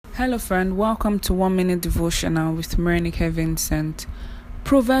Hello, friend. Welcome to 1 Minute Devotional with Marinike Vincent.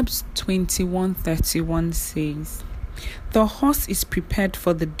 Proverbs 21:31 says, "The horse is prepared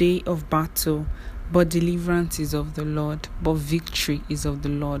for the day of battle, but deliverance is of the Lord, but victory is of the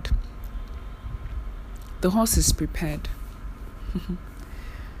Lord." The horse is prepared.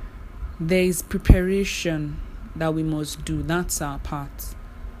 There is preparation that we must do. That's our part.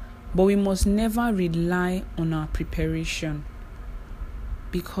 But we must never rely on our preparation,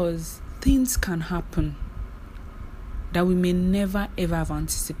 because things can happen that we may never ever have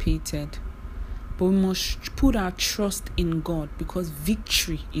anticipated. But we must put our trust in God, because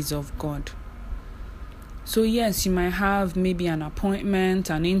victory is of God. So yes, you might have maybe an appointment,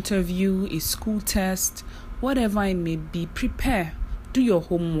 an interview, a school test, whatever it may be. Prepare. Do your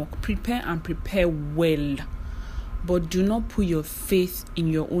homework. Prepare and prepare well. But do not put your faith in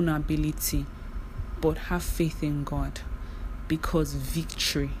your own ability, but have faith in God, because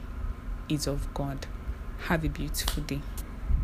victory is of God. Have a beautiful day.